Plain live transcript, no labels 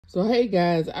So hey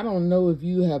guys, I don't know if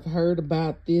you have heard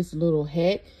about this little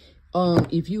hack.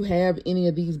 If you have any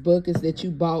of these buckets that you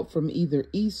bought from either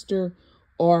Easter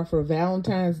or for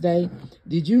Valentine's Day,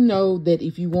 did you know that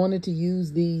if you wanted to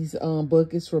use these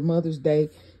buckets for Mother's Day,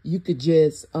 you could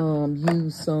just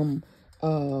use some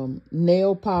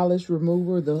nail polish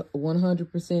remover, the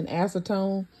 100%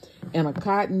 acetone, and a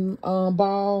cotton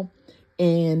ball,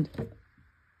 and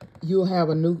you'll have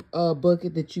a new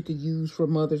bucket that you could use for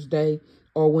Mother's Day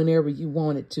or whenever you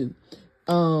wanted to.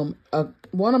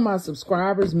 One of my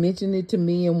subscribers mentioned it to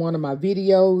me in one of my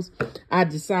videos. I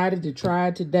decided to try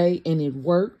it today and it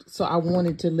worked. So I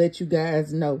wanted to let you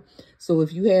guys know. So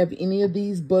if you have any of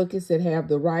these buckets that have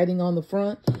the writing on the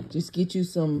front, just get you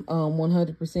some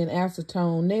 100%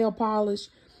 acetone nail polish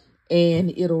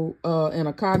and it'll and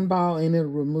a cotton ball, and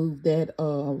it'll remove that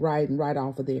writing right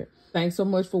off of there. Thanks so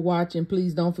much for watching.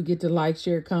 Please don't forget to like,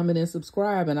 share, comment, and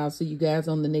subscribe, and I'll see you guys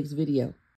on the next video.